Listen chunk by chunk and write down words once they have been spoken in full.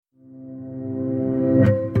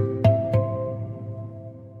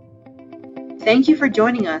Thank you for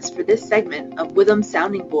joining us for this segment of Witham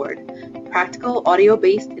Sounding Board, practical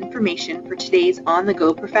audio-based information for today's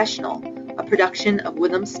on-the-go professional, a production of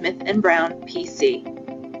Witham Smith & Brown, PC.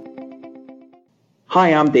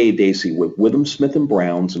 Hi, I'm Dave Dacey with Witham Smith &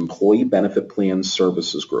 Brown's Employee Benefit Plan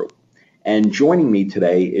Services Group. And joining me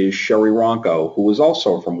today is Sherry Ronco, who is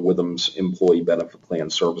also from Witham's Employee Benefit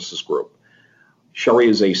Plan Services Group. Sherry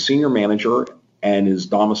is a senior manager and is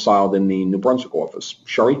domiciled in the New Brunswick office.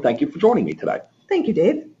 Sherry, thank you for joining me today. Thank you,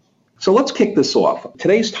 Dave. So let's kick this off.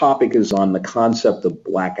 Today's topic is on the concept of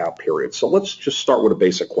blackout period. So let's just start with a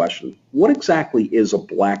basic question. What exactly is a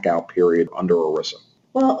blackout period under ERISA?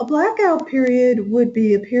 Well, a blackout period would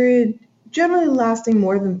be a period generally lasting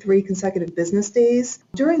more than 3 consecutive business days,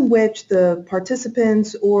 during which the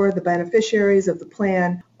participants or the beneficiaries of the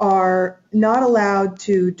plan are not allowed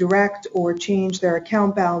to direct or change their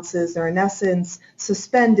account balances. They're in essence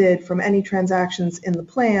suspended from any transactions in the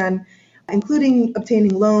plan, including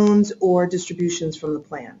obtaining loans or distributions from the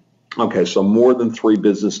plan. Okay, so more than 3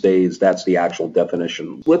 business days, that's the actual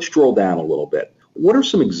definition. Let's drill down a little bit. What are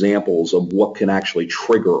some examples of what can actually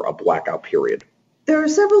trigger a blackout period? There are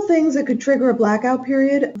several things that could trigger a blackout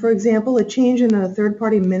period. For example, a change in a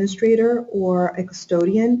third-party administrator or a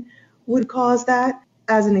custodian would cause that.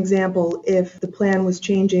 As an example, if the plan was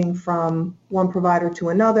changing from one provider to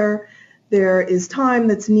another, there is time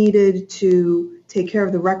that's needed to take care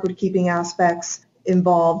of the record-keeping aspects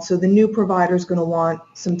involved, so the new provider is going to want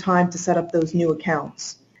some time to set up those new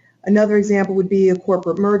accounts. Another example would be a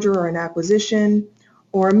corporate merger or an acquisition,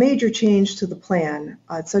 or a major change to the plan,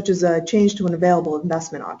 such as a change to an available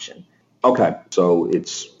investment option. Okay, so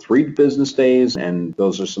it's 3 business days, and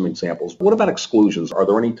those are some examples. What about exclusions? Are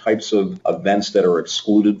there any types of events that are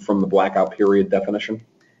excluded from the blackout period definition?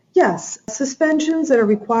 Yes, suspensions that are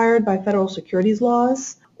required by federal securities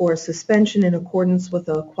laws, or suspension in accordance with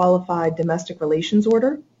a qualified domestic relations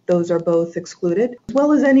order. Those are both excluded, as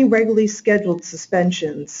well as any regularly scheduled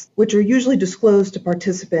suspensions, which are usually disclosed to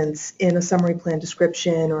participants in a summary plan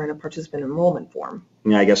description or in a participant enrollment form.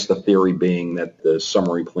 Yeah, I guess the theory being that the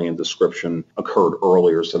summary plan description occurred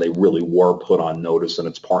earlier, so they really were put on notice and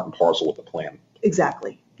it's part and parcel with the plan.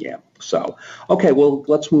 Exactly. Yeah, so, okay, well,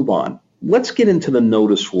 let's move on. Let's get into the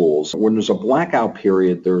notice rules. When there's a blackout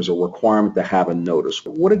period, there's a requirement to have a notice.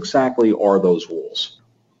 What exactly are those rules?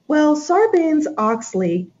 Well,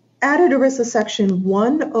 Sarbanes-Oxley added ERISA Section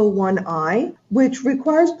 101I, which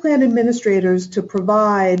requires plan administrators to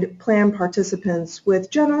provide plan participants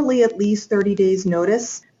with generally at least 30 days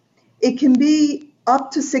notice. It can be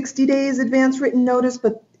up to 60 days advance written notice,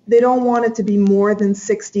 but they don't want it to be more than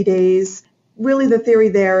 60 days. Really, the theory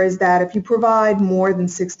there is that if you provide more than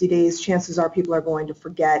 60 days, chances are people are going to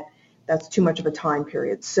forget. That's too much of a time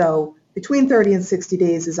period. So between 30 and 60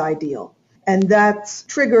 days is ideal. And that's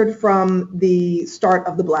triggered from the start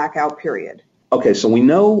of the blackout period. Okay, so we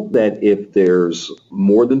know that if there's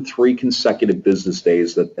more than 3 consecutive business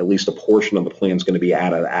days, that at least a portion of the plan is going to be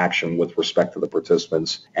out of action with respect to the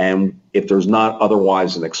participants. And if there's not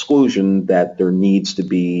otherwise an exclusion, that there needs to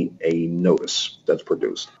be a notice that's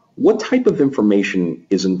produced. What type of information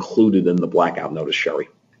is included in the blackout notice, Sherry?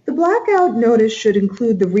 The blackout notice should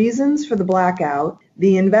include the reasons for the blackout,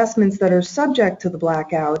 the investments that are subject to the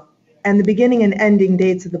blackout, and the beginning and ending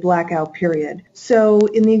dates of the blackout period. So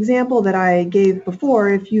in the example that I gave before,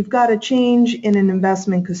 if you've got a change in an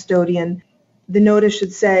investment custodian, the notice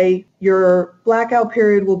should say your blackout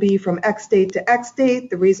period will be from X date to X date.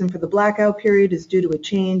 The reason for the blackout period is due to a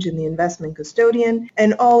change in the investment custodian,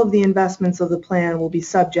 and all of the investments of the plan will be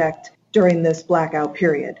subject during this blackout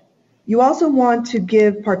period. You also want to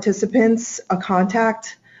give participants a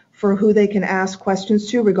contact for who they can ask questions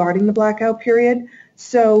to regarding the blackout period.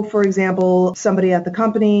 So, for example, somebody at the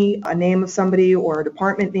company, a name of somebody or a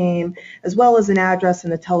department name, as well as an address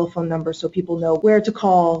and a telephone number so people know where to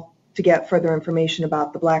call to get further information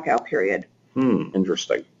about the blackout period.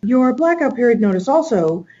 Interesting. Your blackout period notice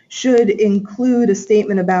also should include a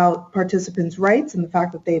statement about participants' rights and the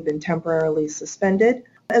fact that they've been temporarily suspended,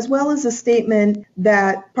 as well as a statement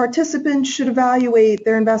that participants should evaluate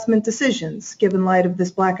their investment decisions given light of this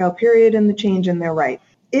blackout period and the change in their right.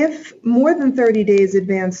 If more than 30 days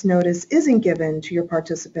advance notice isn't given to your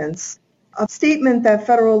participants, a statement that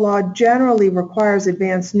federal law generally requires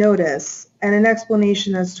advance notice and an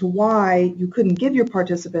explanation as to why you couldn't give your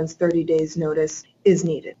participants 30 days notice is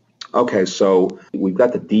needed. Okay, so we've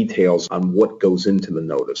got the details on what goes into the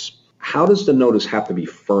notice. How does the notice have to be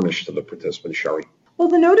furnished to the participant, Sherry? Well,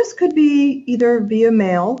 the notice could be either via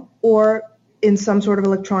mail or in some sort of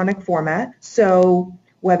electronic format. So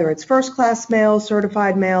whether it's first class mail,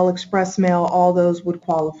 certified mail, express mail, all those would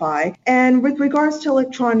qualify. And with regards to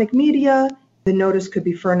electronic media, The notice could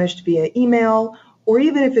be furnished via email, or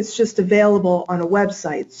even if it's just available on a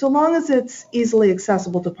website. So long as it's easily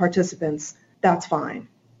accessible to participants, that's fine.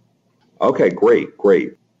 Okay, great.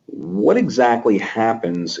 What exactly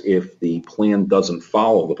happens if the plan doesn't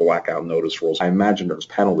follow the blackout notice rules? I imagine there's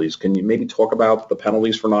penalties. Can you maybe talk about the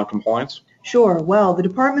penalties for noncompliance? Sure. Well, the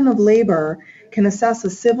Department of Labor can assess a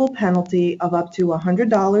civil penalty of up to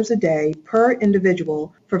 $100 a day per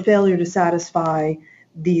individual for failure to satisfy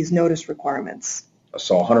these notice requirements.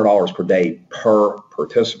 So $100 per day per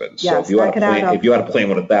participant. Yes, so if you had a plan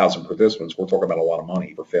with 1,000 participants, we're talking about a lot of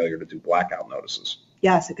money for failure to do blackout notices.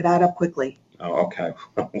 Yes, it could add up quickly. Oh, okay.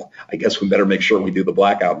 I guess we better make sure we do the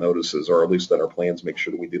blackout notices, or at least that our plans make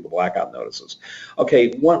sure that we do the blackout notices.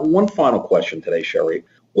 Okay, one final question today, Sherry.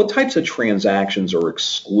 What types of transactions are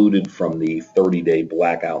excluded from the 30-day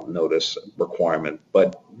blackout notice requirement,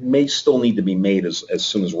 but may still need to be made as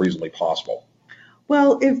soon as reasonably possible?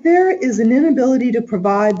 Well, if there is an inability to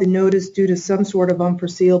provide the notice due to some sort of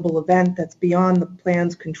unforeseeable event that's beyond the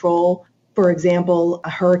plan's control, for example, a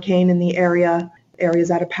hurricane in the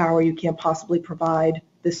area's out of power, you can't possibly provide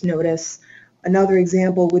this notice. Another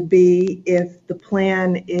example would be if the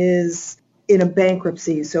plan is in a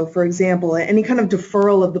bankruptcy. So, for example, any kind of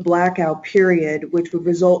deferral of the blackout period, which would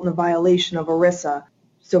result in a violation of ERISA.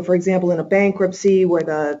 So, for example, in a bankruptcy where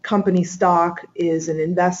the company stock is an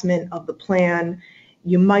investment of the plan,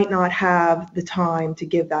 you might not have the time to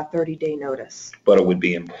give that 30-day notice. But it would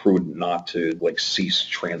be imprudent not to cease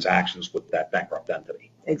transactions with that bankrupt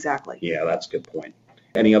entity. Exactly. Yeah, that's a good point.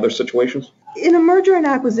 Any other situations? In a merger and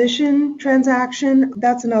acquisition transaction,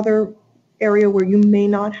 that's another area where you may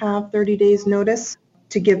not have 30 days notice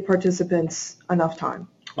to give participants enough time.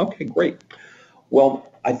 Okay, great.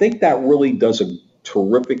 Well, I think that really does a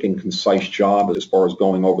terrific and concise job as far as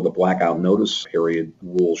going over the blackout notice period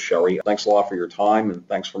rules, Sherry. Thanks a lot for your time, and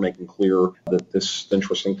thanks for making clear that this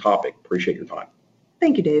interesting topic. Appreciate your time.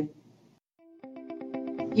 Thank you, Dave.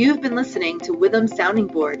 You've been listening to Witham Sounding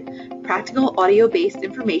Board, practical audio-based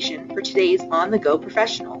information for today's on-the-go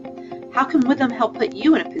professional. How can Witham help put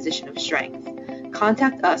you in a position of strength?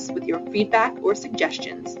 Contact us with your feedback or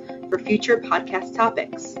suggestions for future podcast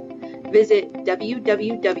topics. Visit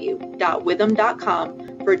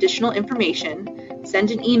www.witham.com for additional information,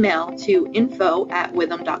 send an email to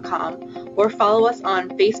info@witham.com, or follow us on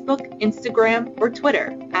Facebook, Instagram, or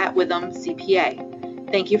Twitter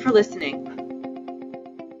 @WithamCPA. Thank you for listening.